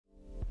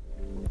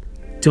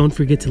Don't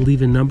forget to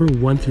leave a number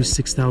 1 through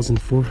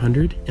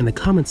 6,400 in the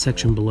comment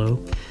section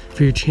below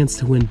for your chance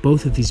to win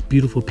both of these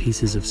beautiful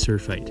pieces of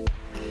Surfite.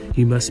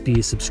 You must be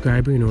a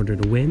subscriber in order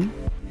to win,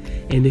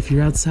 and if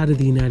you're outside of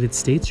the United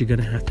States, you're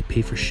going to have to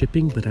pay for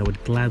shipping, but I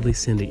would gladly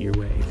send it your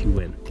way if you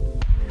win.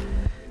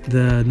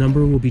 The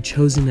number will be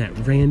chosen at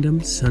random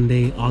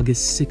Sunday,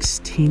 August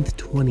 16th,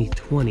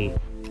 2020,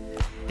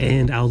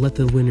 and I'll let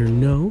the winner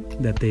know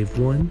that they've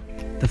won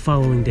the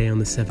following day on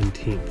the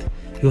 17th.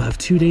 You'll have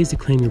 2 days to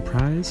claim your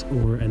prize,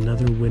 or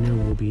another winner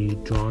will be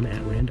drawn at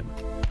random.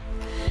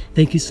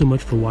 Thank you so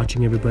much for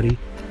watching, everybody,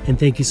 and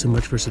thank you so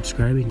much for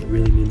subscribing. It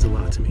really means a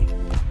lot to me.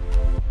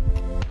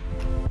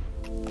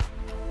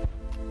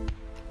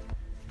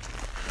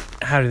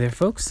 Howdy there,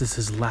 folks. This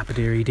is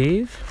Lapidary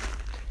Dave,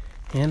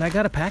 and I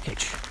got a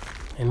package,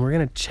 and we're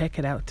going to check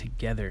it out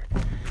together.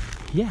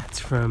 Yeah,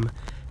 it's from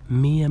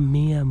Mia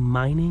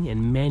Mining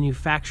and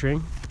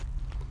Manufacturing.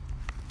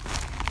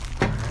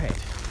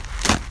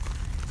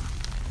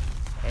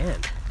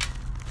 And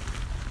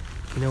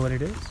you know what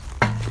it is?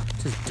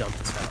 Just dump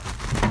this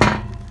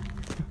out.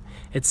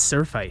 It's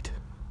Surfite.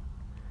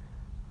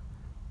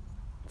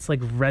 It's like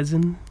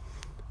resin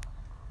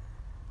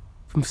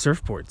from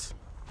surfboards.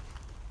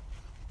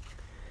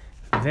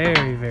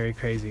 Very, very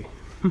crazy.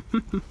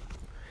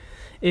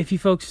 If you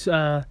folks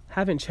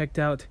haven't checked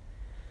out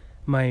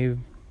my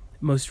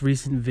most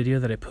recent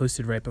video that I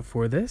posted right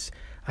before this,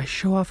 I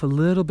show off a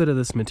little bit of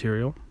this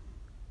material.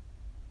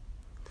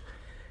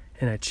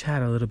 And I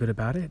chat a little bit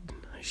about it.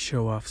 I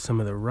show off some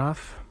of the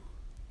rough.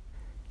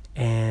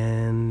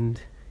 And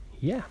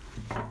yeah,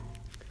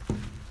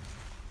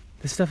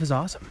 this stuff is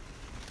awesome.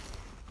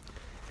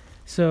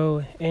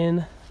 So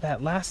in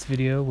that last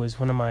video was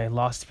one of my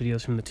lost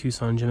videos from the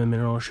Tucson Gem and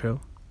Mineral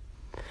Show.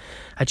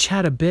 I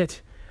chat a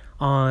bit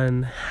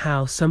on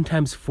how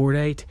sometimes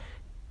Fordite,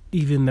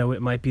 even though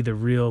it might be the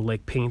real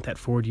like paint that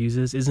Ford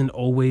uses, isn't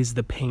always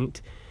the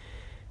paint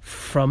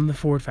from the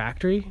Ford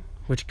factory,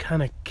 which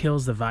kind of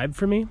kills the vibe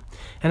for me.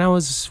 And I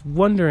was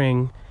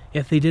wondering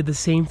if they did the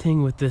same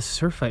thing with this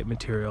Surfite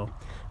material,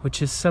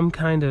 which is some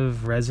kind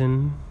of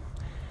resin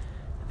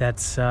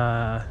that's,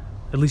 at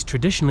least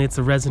traditionally, it's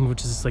a resin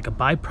which is like a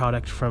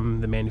byproduct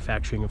from the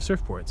manufacturing of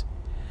surfboards.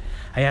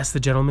 I asked the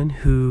gentleman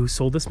who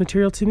sold this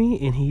material to me,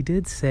 and he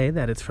did say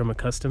that it's from a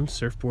custom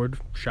surfboard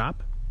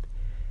shop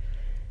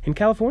in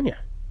California.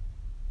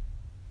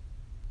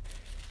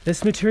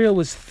 This material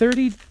was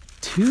 $32,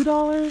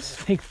 I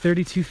think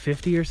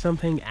 $32.50 or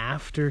something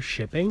after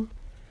shipping.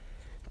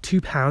 2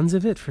 pounds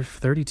of it for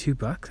 32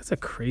 bucks. That's a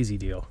crazy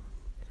deal.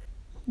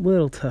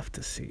 Little tough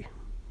to see.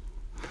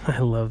 I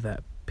love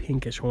that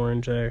pinkish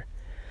orange there.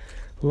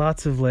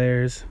 Lots of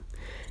layers.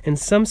 In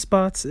some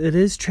spots it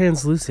is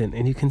translucent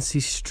and you can see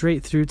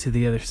straight through to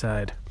the other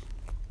side.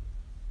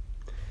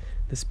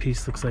 This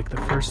piece looks like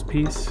the first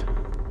piece,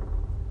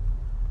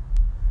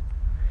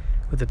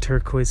 with the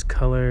turquoise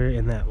color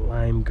and that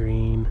lime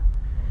green.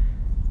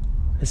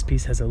 This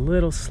piece has a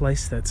little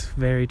slice that's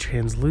very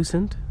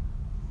translucent.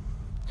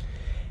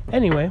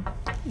 Anyway,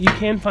 you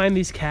can find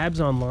these cabs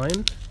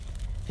online,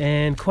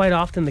 and quite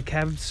often the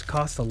cabs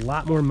cost a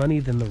lot more money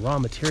than the raw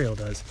material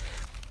does.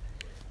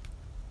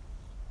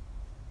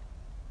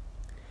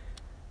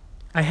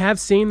 I have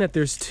seen that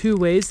there's 2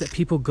 ways that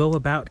people go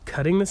about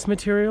cutting this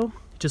material,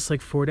 just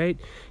like Fordite.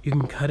 You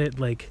can cut it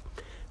like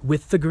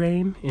with the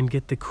grain and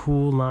get the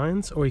cool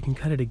lines, or you can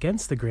cut it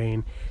against the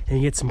grain and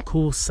you get some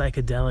cool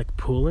psychedelic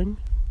pooling.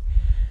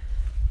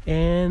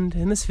 And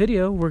in this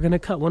video, we're going to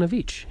cut one of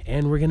each,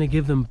 and we're going to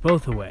give them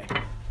both away.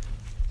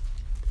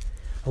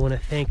 I want to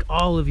thank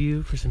all of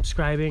you for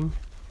subscribing.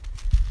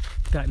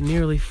 Got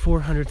nearly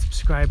 400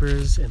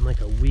 subscribers in like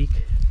a week.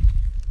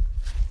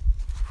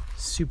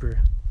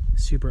 Super,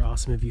 super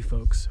awesome of you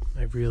folks.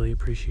 I really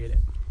appreciate it.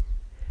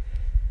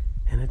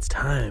 And it's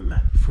time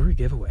for a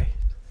giveaway.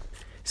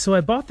 So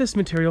I bought this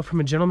material from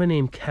a gentleman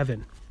named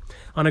Kevin.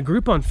 On a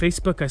group on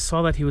Facebook, I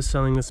saw that he was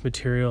selling this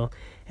material,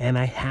 and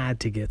I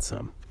had to get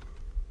some.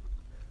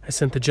 I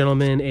sent the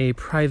gentleman a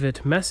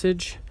private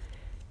message,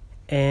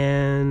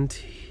 and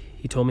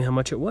he told me how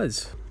much it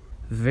was.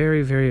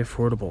 Very, very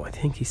affordable. I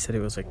think he said it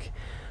was like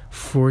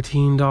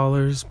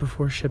 $14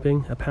 before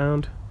shipping, a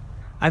pound.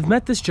 I've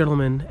met this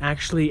gentleman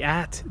actually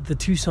at the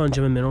Tucson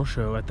Gem and Mineral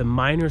Show at the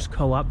Miners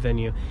Co-op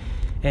venue,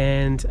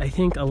 and I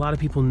think a lot of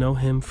people know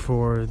him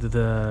for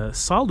the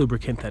saw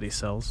lubricant that he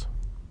sells.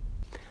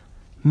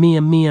 Mia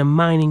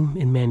Mining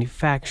and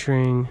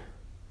Manufacturing,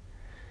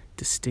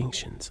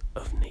 Distinctions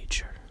of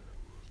Nature,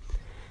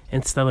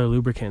 and Stellar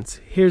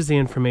Lubricants. Here's the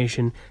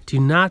information. Do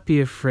not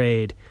be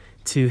afraid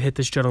to hit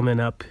this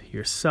gentleman up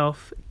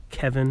yourself,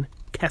 Kevin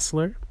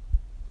Kessler,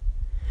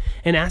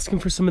 and ask him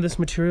for some of this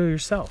material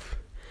yourself.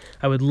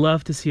 I would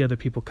love to see other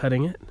people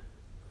cutting it.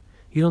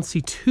 You don't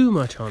see too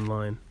much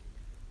online.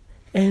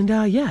 And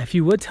yeah, if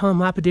you would, tell him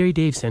Lapidary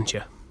Dave sent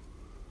you.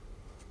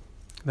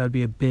 That would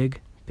be a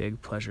big,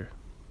 big pleasure.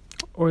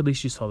 Or at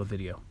least you saw the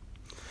video.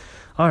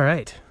 All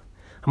right,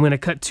 I'm going to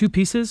cut 2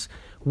 pieces,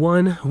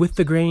 one with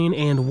the grain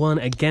and one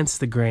against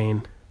the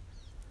grain.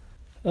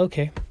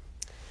 Okay,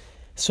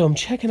 so I'm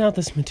checking out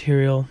this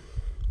material,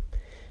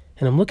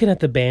 And I'm looking at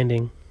the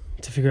banding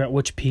to figure out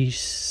which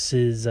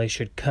pieces I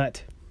should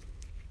cut.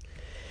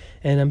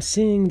 And I'm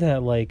seeing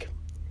that, like,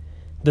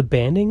 the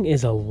banding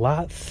is a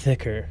lot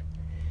thicker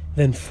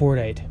than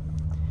Fordite,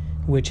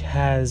 which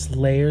has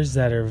layers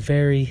that are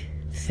very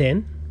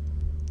thin.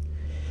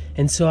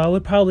 And so I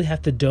would probably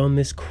have to dome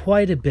this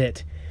quite a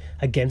bit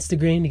against the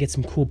grain to get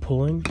some cool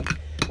pulling.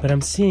 But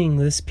I'm seeing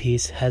this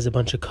piece has a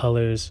bunch of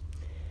colors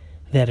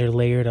that are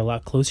layered a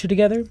lot closer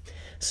together.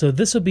 So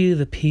this will be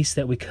the piece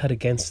that we cut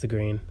against the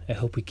grain. I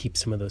hope we keep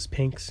some of those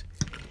pinks.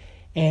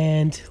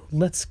 And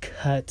let's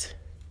cut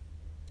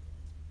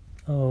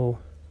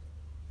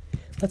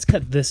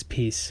this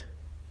piece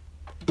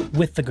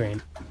with the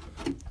grain.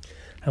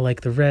 I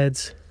like the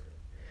reds.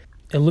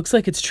 It looks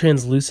like it's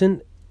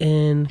translucent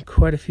in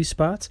quite a few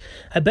spots.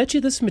 I bet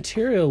you this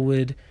material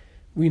would,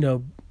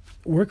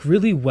 work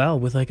really well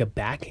with like a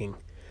backing,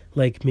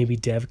 like maybe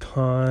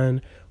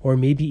DevCon or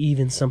maybe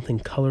even something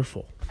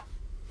colorful.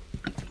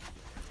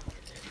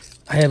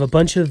 I have a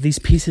bunch of these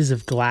pieces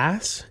of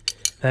glass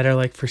that are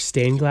like for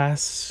stained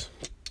glass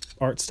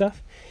art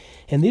stuff.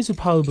 And these would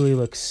probably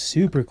look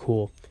super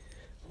cool,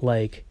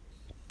 like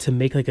to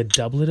make like a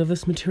doublet of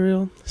this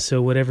material.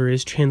 So whatever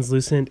is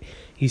translucent,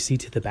 you see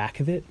to the back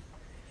of it.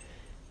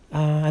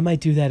 I might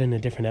do that in a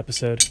different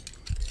episode.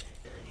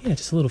 Yeah,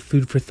 just a little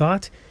food for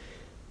thought.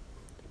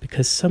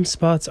 Because some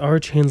spots are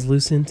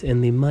translucent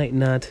and they might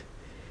not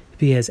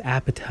be as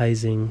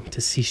appetizing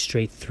to see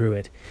straight through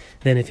it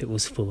than if it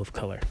was full of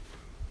color.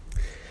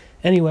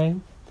 Anyway,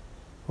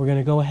 we're going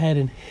to go ahead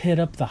and hit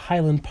up the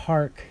Highland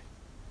Park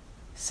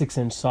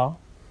 6-inch saw.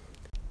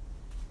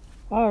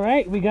 All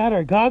right, we got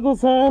our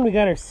goggles on, we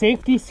got our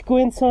safety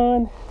squints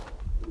on,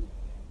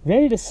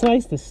 ready to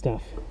slice this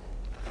stuff.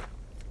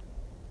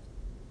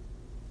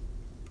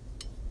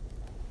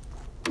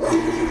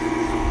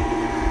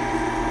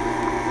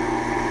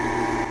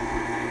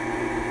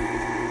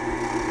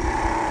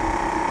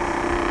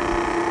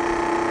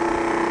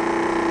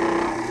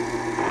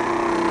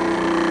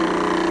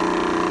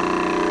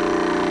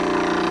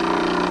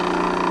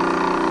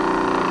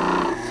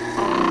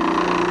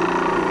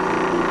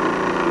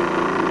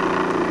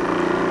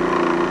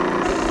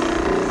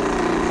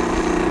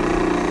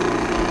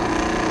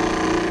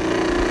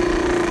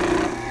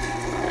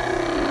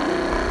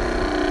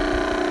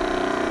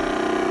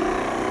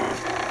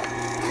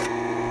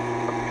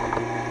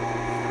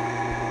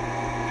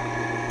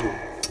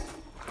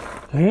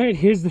 All right,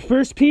 here's the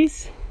first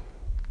piece.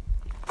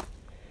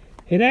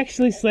 It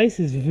actually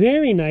slices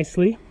very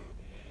nicely,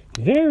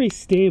 very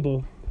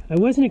stable. I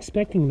wasn't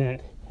expecting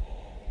that.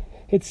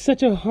 It's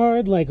such a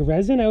hard like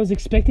resin. I was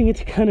expecting it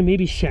to kind of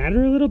maybe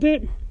shatter a little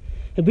bit,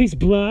 at least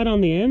blow out on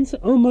the ends.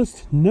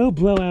 Almost no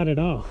blowout at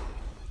all.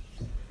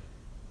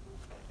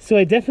 So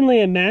I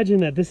definitely imagine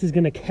that this is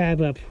going to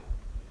cab up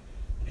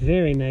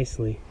very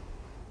nicely.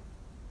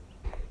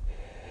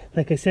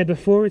 Like I said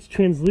before, it's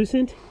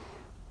translucent.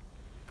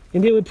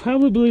 And it would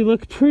probably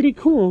look pretty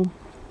cool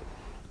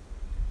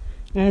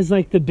as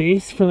like the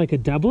base for like a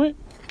doublet.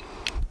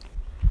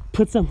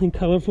 Put something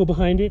colorful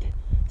behind it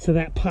so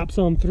that pops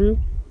on through.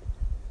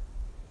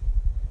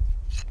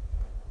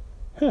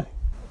 Huh.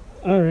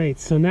 All right,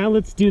 so now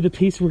let's do the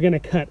piece we're gonna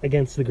cut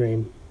against the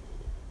grain.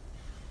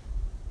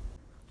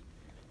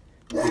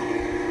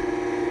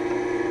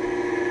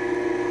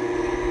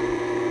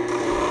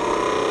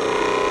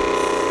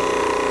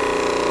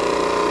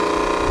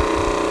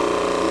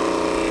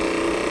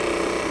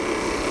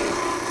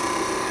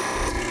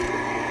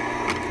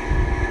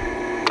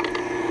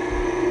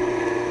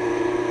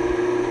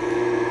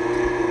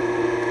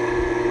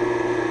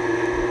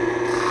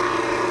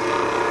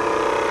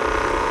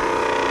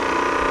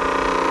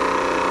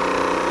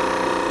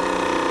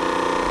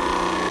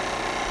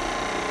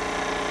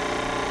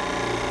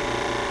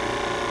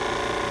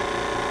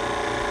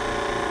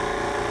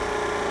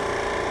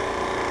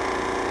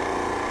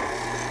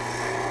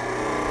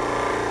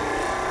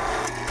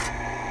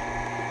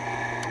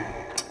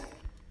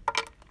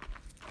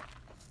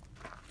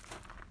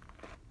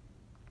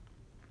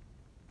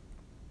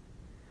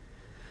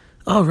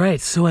 All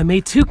right, so I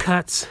made two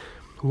cuts,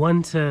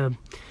 one to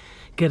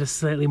get a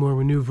slightly more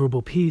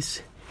maneuverable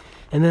piece,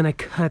 and then I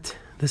cut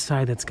the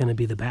side that's going to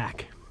be the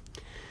back.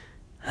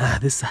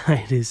 This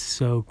side is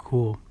so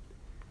cool.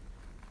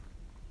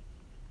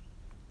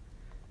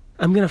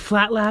 I'm going to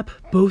flat lap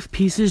both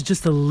pieces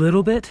just a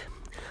little bit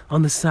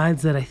on the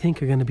sides that I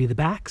think are going to be the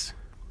backs.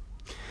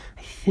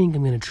 I think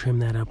I'm going to trim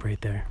that up right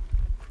there.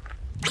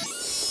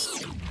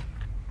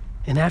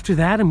 And after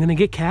that, I'm going to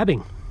get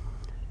cabbing.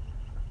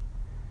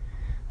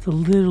 It's a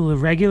little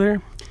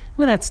irregular,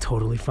 but that's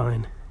totally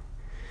fine.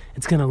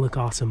 It's gonna look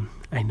awesome,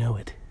 I know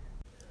it.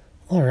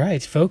 All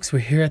right, folks, we're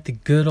here at the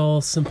good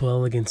old Simple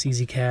Elegance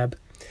Easy Cab.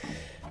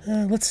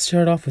 Let's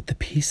start off with the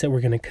piece that we're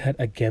gonna cut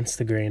against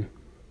the grain.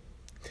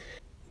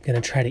 I'm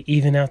gonna try to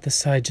even out the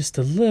side just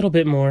a little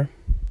bit more.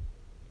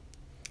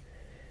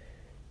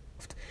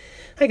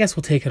 I guess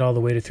we'll take it all the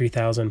way to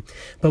 3000.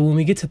 But when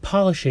we get to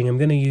polishing, I'm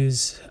gonna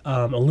use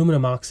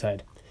aluminum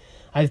oxide.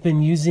 I've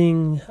been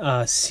using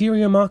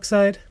cerium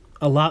oxide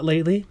a lot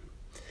lately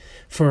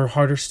for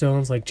harder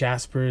stones like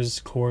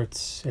jaspers,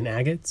 quartz, and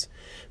agates.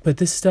 But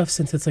this stuff,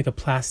 since it's like a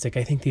plastic,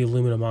 I think the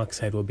aluminum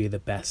oxide will be the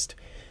best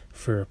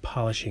for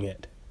polishing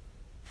it.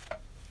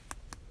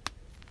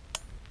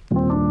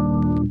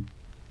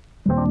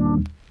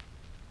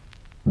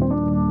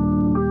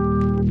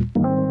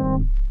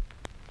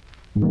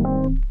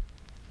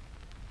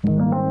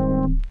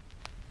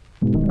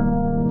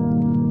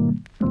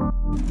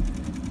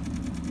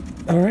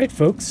 Alright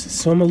folks,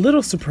 so I'm a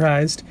little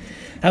surprised.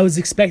 I was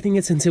expecting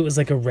it, since it was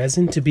like a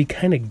resin, to be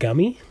kind of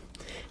gummy,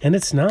 and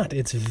it's not.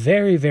 It's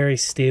very, very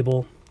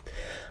stable.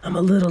 I'm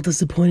a little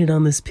disappointed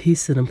on this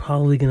piece that I'm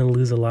probably going to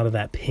lose a lot of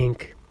that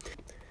pink.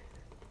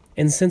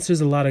 And since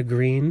there's a lot of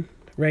green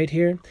right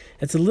here,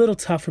 it's a little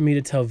tough for me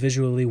to tell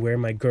visually where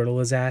my girdle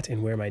is at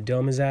and where my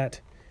dome is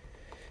at.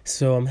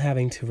 So I'm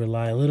having to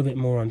rely a little bit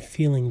more on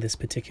feeling this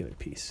particular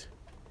piece.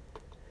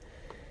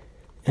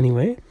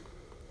 Anyway,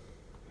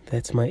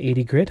 that's my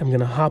 80 grit. I'm going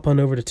to hop on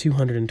over to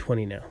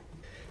 220 now.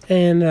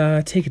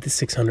 And take it to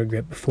 600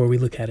 grit before we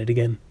look at it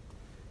again.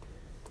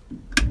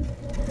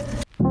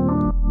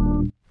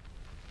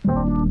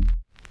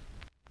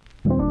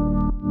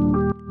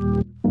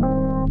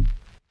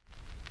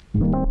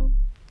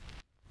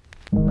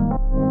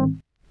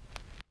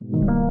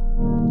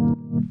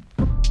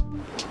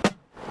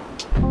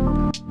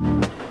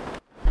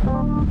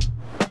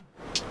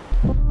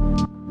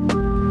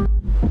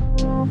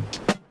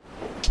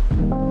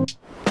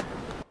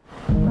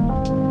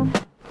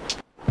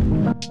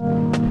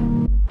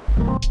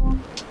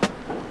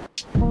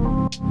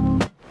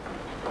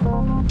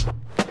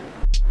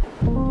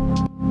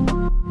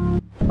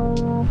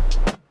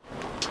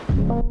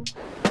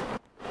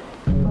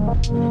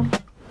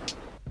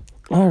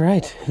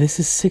 Alright, this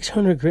is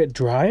 600 grit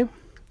dry.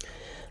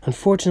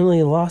 Unfortunately,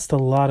 I lost a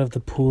lot of the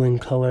pooling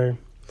color.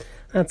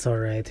 That's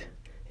alright.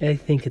 I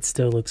think it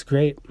still looks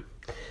great.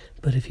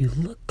 But if you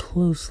look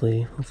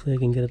closely, hopefully I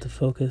can get it to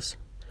focus.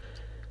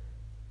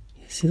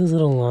 You see those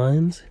little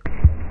lines?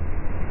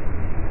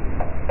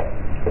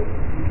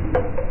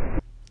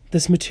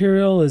 This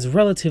material is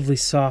relatively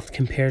soft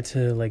compared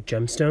to like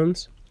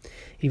gemstones,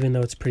 even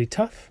though it's pretty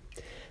tough.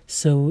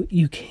 So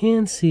you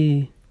can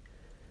see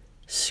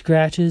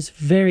scratches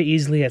very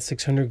easily at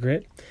 600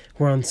 grit,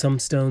 where on some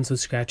stones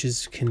those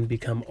scratches can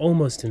become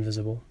almost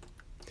invisible.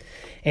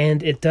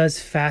 And it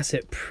does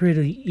facet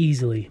pretty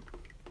easily,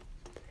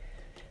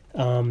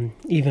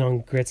 even on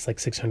grits like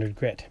 600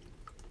 grit.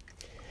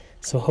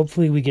 So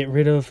hopefully we get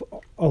rid of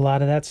a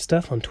lot of that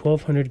stuff on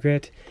 1200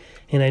 grit,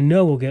 and I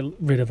know we'll get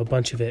rid of a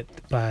bunch of it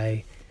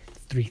by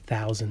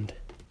 3000.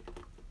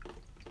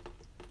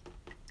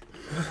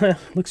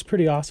 Looks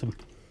pretty awesome.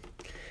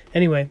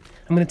 Anyway,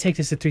 I'm going to take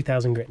this to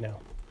 3000 grit now.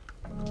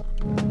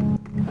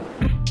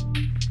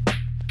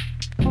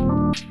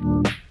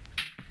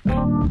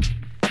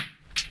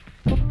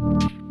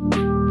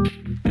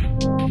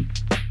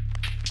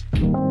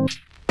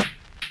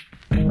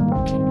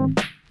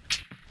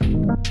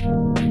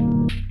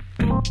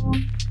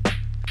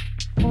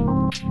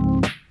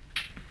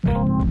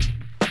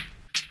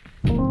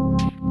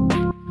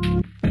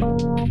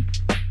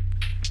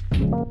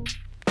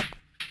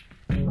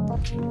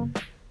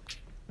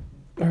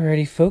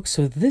 Alrighty folks,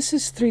 so this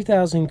is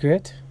 3000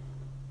 grit.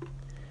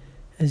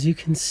 As you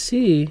can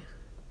see,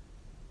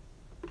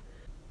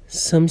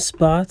 some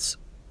spots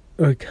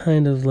are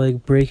kind of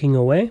like breaking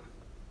away.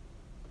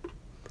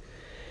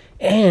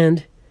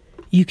 And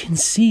you can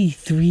see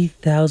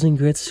 3000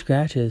 grit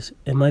scratches.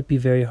 It might be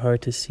very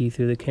hard to see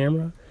through the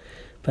camera,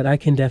 but I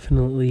can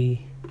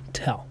definitely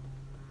tell.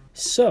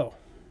 So,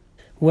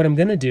 what I'm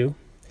going to do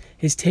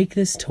is take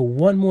this to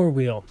one more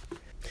wheel.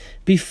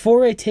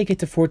 Before I take it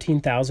to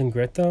 14,000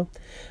 grit though,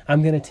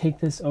 I'm going to take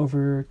this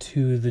over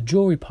to the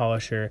jewelry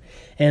polisher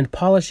and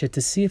polish it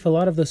to see if a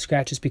lot of those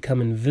scratches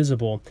become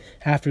invisible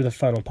after the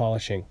final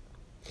polishing.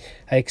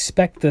 I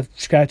expect the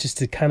scratches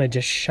to kind of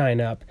just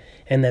shine up,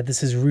 and that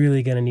this is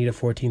really going to need a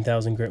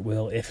 14,000 grit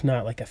wheel, if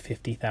not like a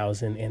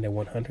 50,000 and a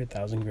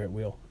 100,000 grit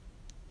wheel.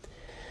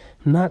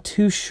 I'm not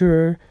too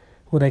sure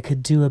what I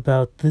could do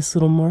about this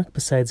little mark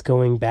besides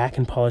going back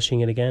and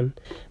polishing it again,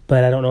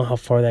 but I don't know how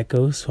far that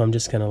goes, so I'm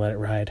just going to let it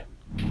ride.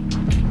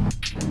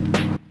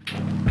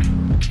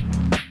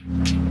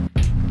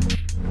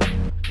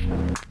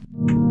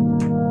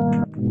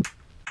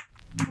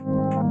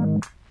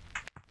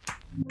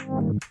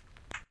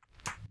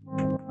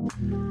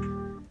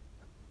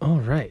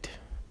 Alright,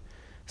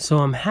 so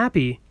I'm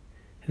happy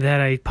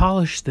that I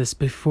polished this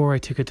before I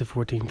took it to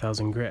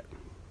 14,000 grit.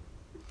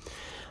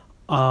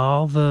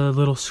 All the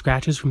little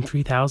scratches from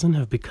 3000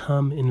 have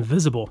become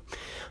invisible.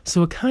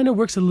 So it kind of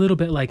works a little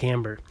bit like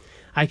amber.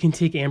 I can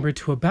take amber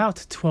to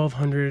about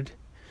 1200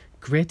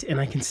 grit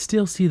and I can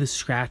still see the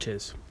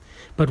scratches.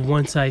 But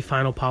once I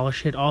final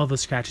polish it, all of the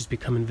scratches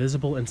become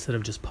invisible instead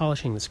of just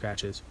polishing the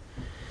scratches.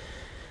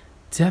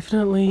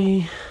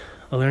 Definitely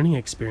a learning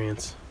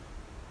experience.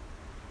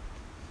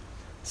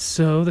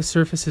 So the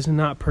surface is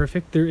not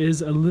perfect. There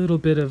is a little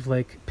bit of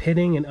like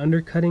pitting and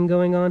undercutting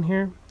going on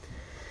here.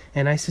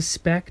 And I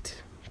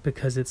suspect,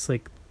 because it's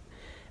like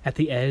at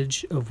the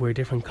edge of where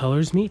different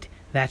colors meet.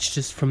 That's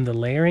just from the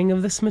layering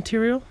of this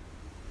material,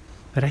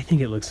 but I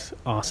think it looks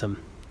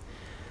awesome.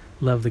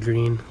 Love the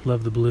green,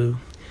 love the blue,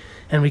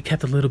 and we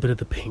kept a little bit of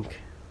the pink.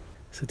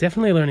 So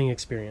definitely a learning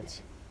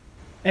experience.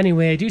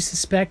 Anyway, I do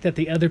suspect that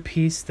the other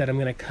piece that I'm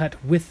going to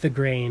cut with the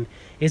grain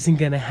isn't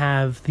going to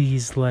have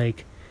these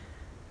like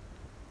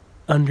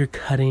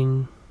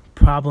undercutting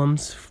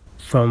problems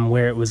from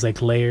where it was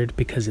like layered,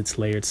 because it's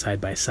layered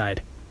side by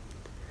side.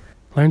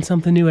 Learn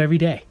something new every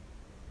day.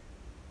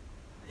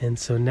 And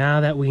so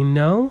now that we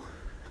know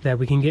that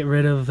we can get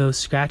rid of those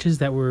scratches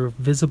that were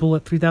visible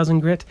at 3000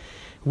 grit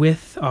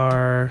with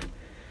our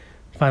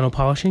final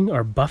polishing,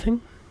 our buffing,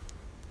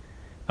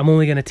 I'm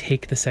only going to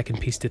take the second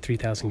piece to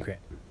 3000 grit.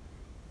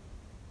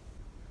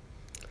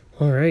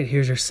 All right,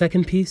 here's our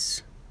second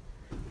piece,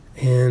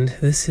 and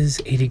this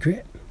is 80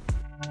 grit.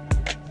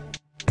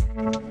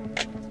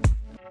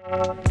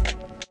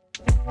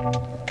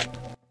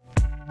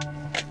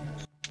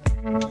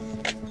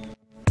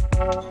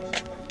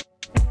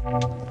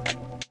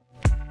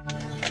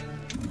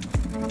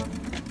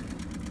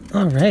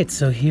 All right,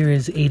 so here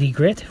is 80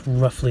 grit,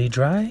 roughly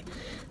dry.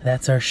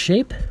 That's our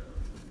shape.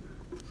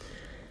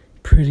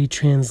 Pretty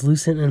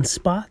translucent in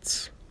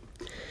spots.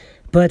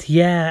 But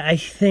yeah, I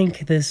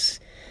think this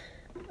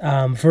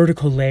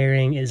vertical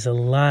layering is a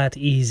lot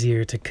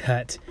easier to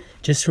cut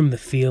just from the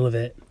feel of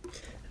it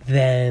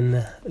than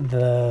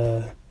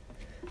the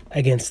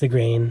against the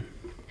grain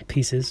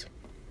pieces.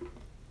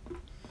 I'm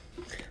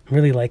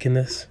really liking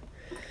this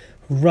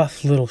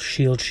rough little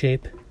shield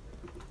shape.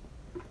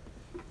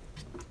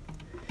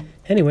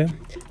 Anyway,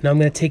 now I'm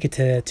going to take it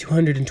to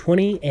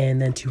 220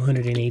 and then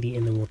 280,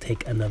 and then we'll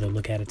take another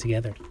look at it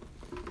together.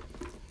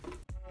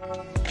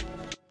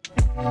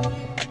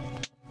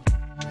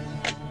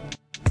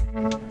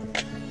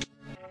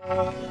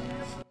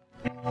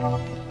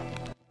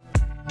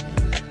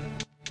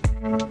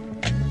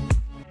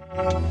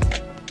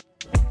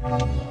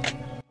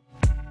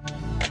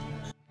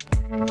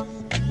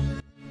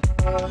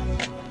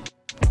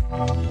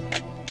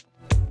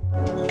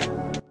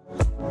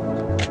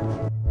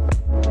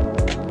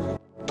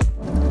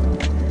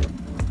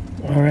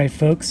 Alright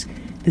folks,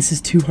 this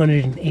is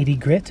 280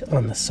 grit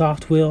on the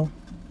soft wheel.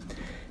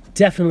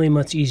 Definitely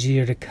much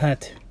easier to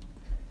cut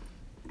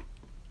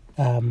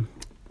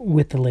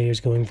with the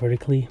layers going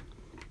vertically.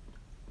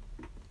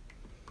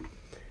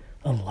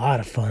 A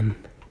lot of fun.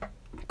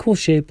 Cool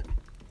shape.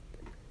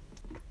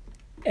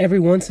 Every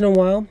once in a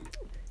while,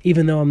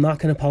 even though I'm not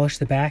going to polish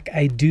the back,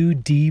 I do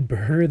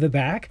deburr the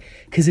back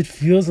because it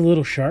feels a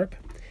little sharp.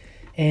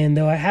 And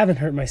though I haven't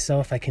hurt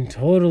myself, I can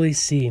totally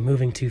see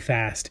moving too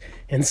fast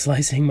and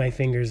slicing my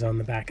fingers on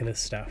the back of this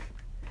stuff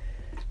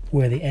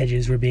where the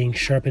edges were being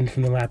sharpened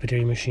from the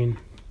lapidary machine.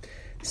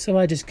 So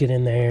I just get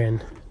in there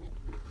and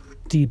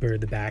deburr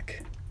the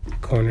back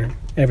corner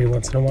every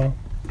once in a while.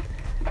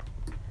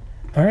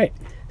 Alright,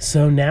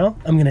 so now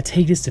I'm going to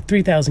take this to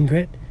 3000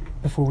 grit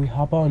before we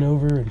hop on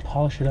over and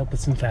polish it up with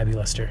some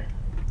Fabuluster.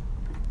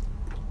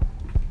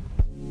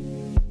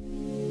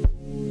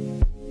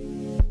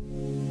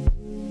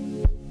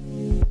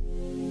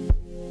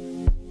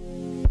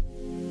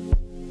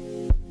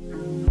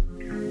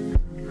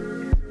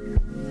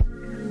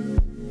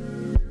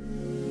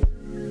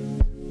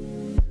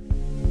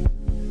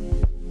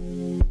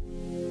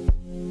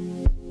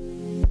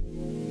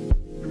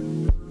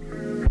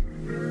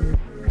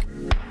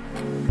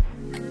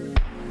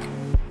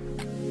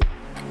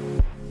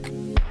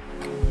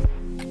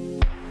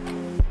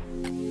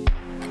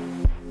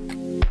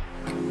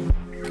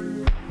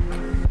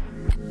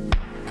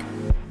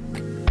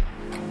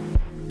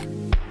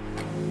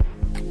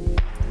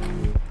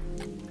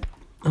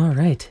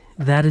 Alright,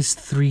 that is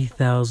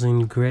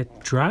 3000 grit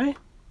dry.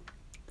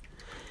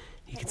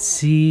 You can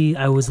see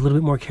I was a little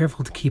bit more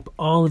careful to keep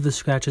all of the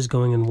scratches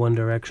going in one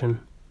direction.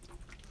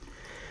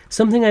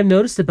 Something I've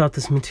noticed about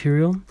this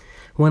material,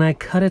 when I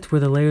cut it where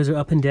the layers are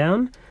up and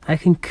down, I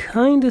can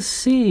kind of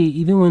see,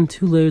 even when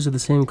two layers are the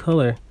same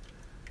color,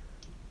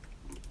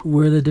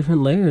 where the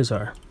different layers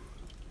are.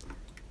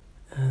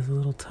 It's a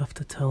little tough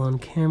to tell on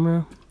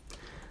camera,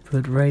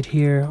 but right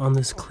here on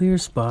this clear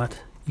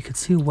spot, you can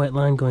see a white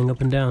line going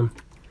up and down,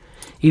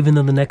 even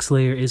though the next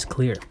layer is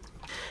clear.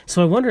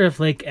 So I wonder if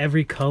like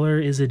every color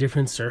is a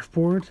different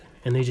surfboard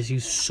and they just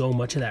use so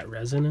much of that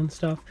resin and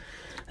stuff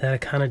that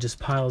it kind of just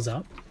piles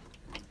up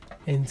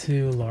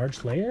into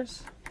large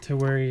layers to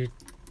where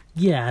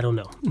yeah, I don't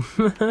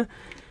know.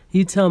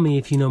 You tell me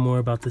if you know more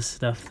about this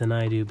stuff than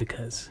I do,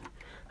 because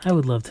I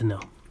would love to know.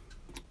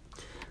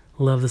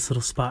 Love this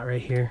little spot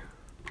right here.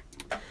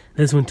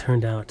 This one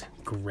turned out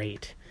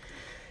great.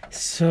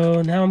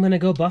 So now I'm going to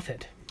go buff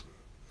it.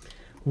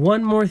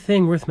 One more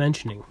thing worth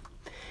mentioning.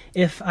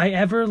 If I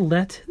ever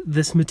let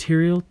this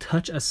material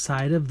touch a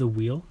side of the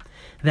wheel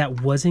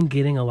that wasn't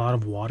getting a lot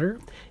of water,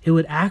 it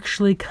would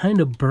actually kind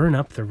of burn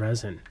up the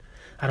resin.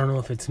 I don't know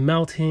if it's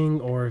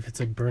melting or if it's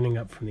like burning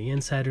up from the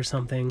inside or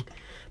something,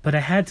 but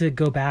I had to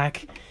go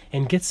back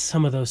and get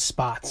some of those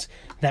spots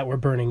that were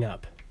burning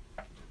up.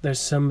 There's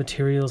some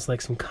materials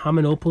like some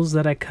common opals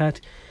that I cut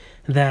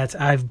that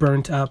I've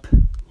burnt up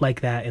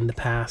like that in the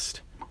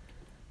past.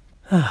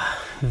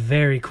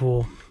 Very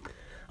cool.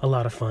 A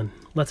lot of fun.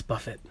 Let's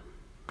buff it.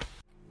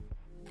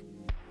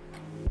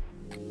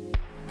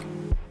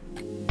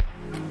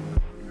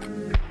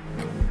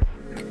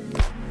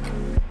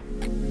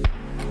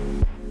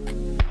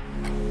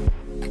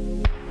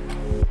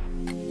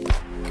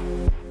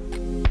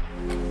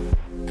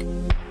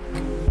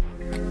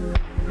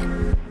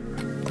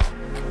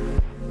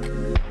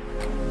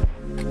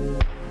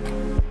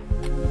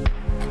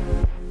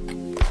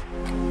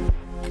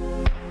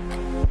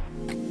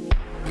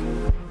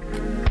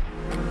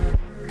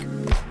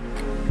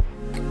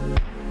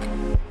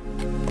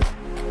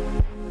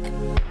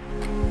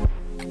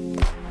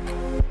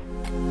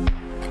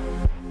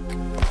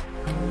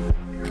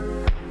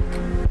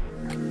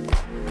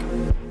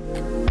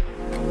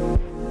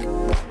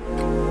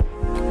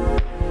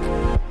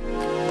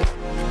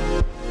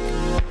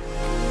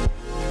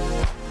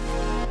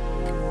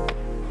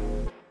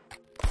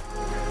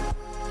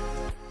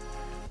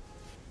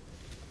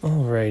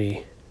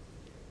 Alrighty,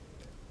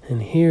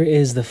 and here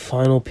is the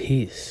final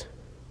piece.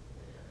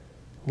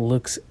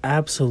 Looks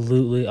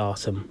absolutely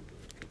awesome.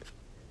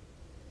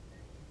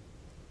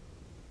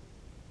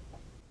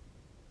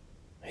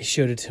 I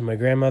showed it to my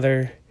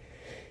grandmother,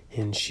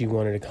 and she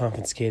wanted to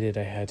confiscate it.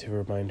 I had to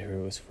remind her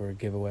it was for a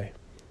giveaway.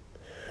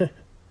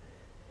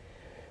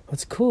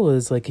 What's cool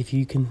is, like, if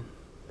you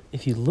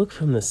look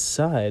from the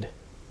side,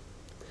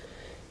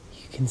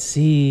 you can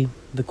see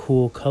the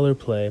cool color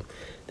play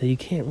that you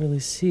can't really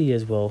see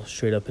as well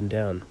straight up and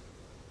down.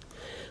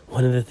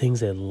 One of the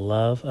things I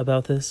love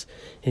about this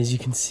is you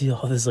can see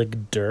all this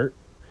like dirt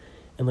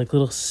and like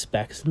little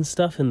specks and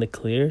stuff in the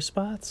clear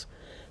spots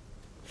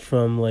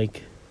from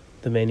like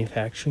the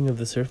manufacturing of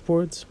the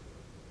surfboards.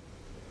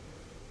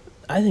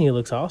 I think it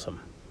looks awesome.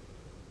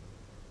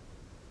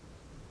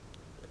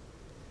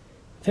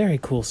 Very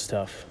cool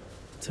stuff.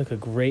 Took a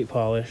great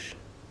polish.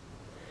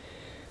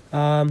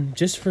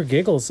 Just for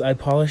giggles, I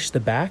polished the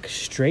back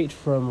straight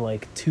from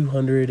like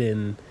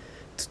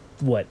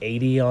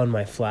 280 on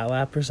my flat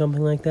lap or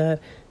something like that,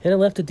 and it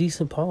left a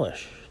decent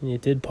polish.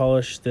 It did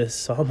polish this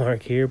saw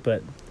mark here,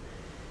 but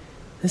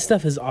this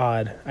stuff is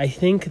odd. I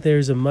think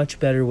there's a much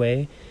better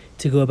way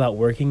to go about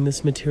working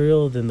this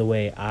material than the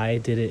way I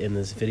did it in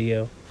this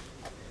video,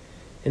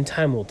 and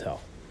time will tell.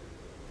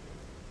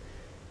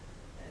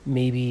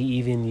 Maybe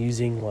even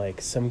using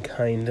like some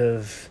kind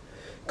of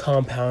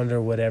compound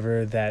or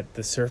whatever that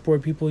the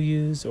surfboard people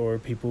use or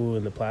people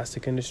in the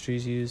plastic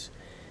industries use.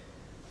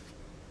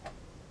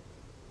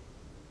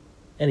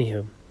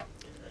 Anywho,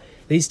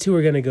 these two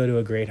are going to go to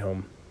a great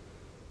home.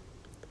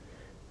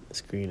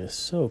 This green is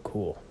so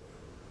cool.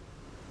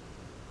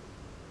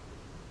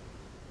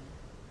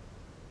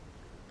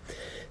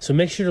 So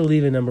make sure to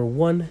leave a number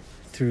 1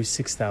 through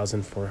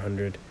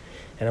 6,400.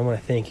 And I want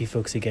to thank you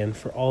folks again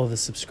for all of the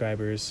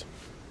subscribers.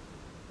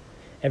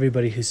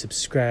 Everybody who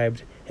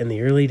subscribed in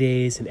the early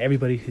days and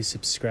everybody who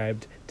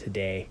subscribed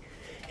today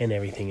and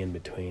everything in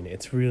between.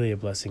 It's really a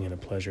blessing and a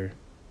pleasure.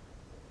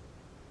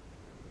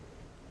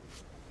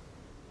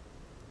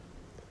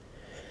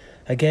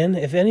 Again,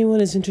 if anyone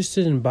is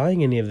interested in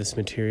buying any of this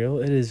material,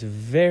 it is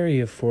very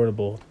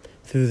affordable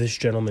through this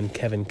gentleman,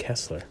 Kevin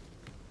Kessler.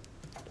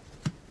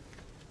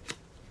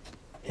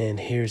 And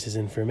here's his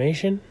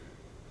information.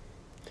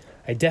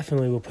 I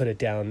definitely will put it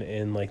down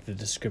in like the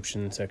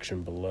description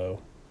section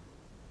below.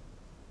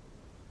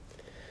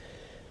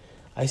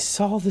 I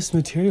saw this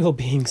material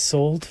being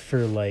sold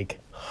for like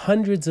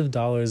hundreds of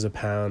dollars a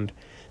pound.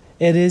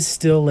 It is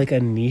still like a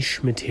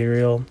niche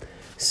material,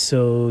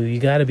 so you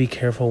got to be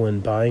careful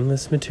when buying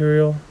this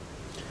material.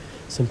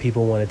 Some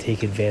people want to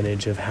take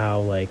advantage of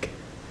how like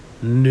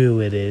new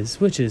it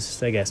is, which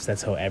is, I guess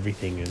that's how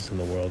everything is in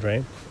the world,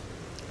 right?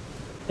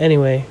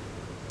 Anyway,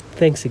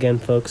 thanks again,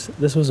 folks.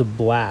 This was a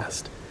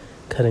blast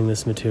cutting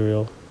this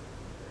material.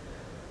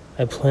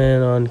 I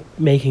plan on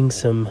making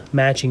some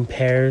matching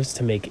pairs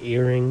to make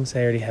earrings.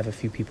 I already have a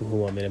few people who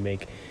want me to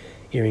make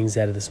earrings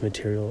out of this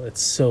material.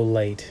 It's so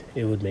light,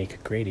 it would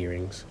make great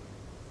earrings.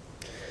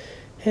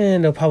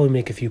 And I'll probably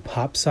make a few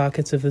pop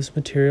sockets of this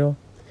material.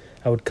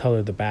 I would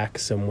color the back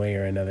some way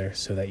or another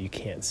so that you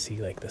can't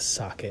see like the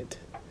socket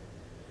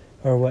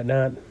or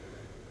whatnot.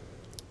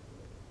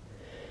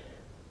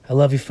 I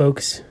love you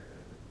folks.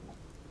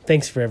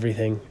 Thanks for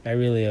everything. I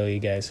really owe you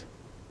guys.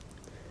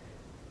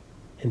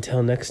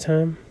 Until next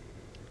time,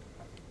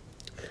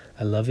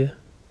 I love you.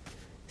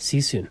 See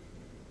you soon.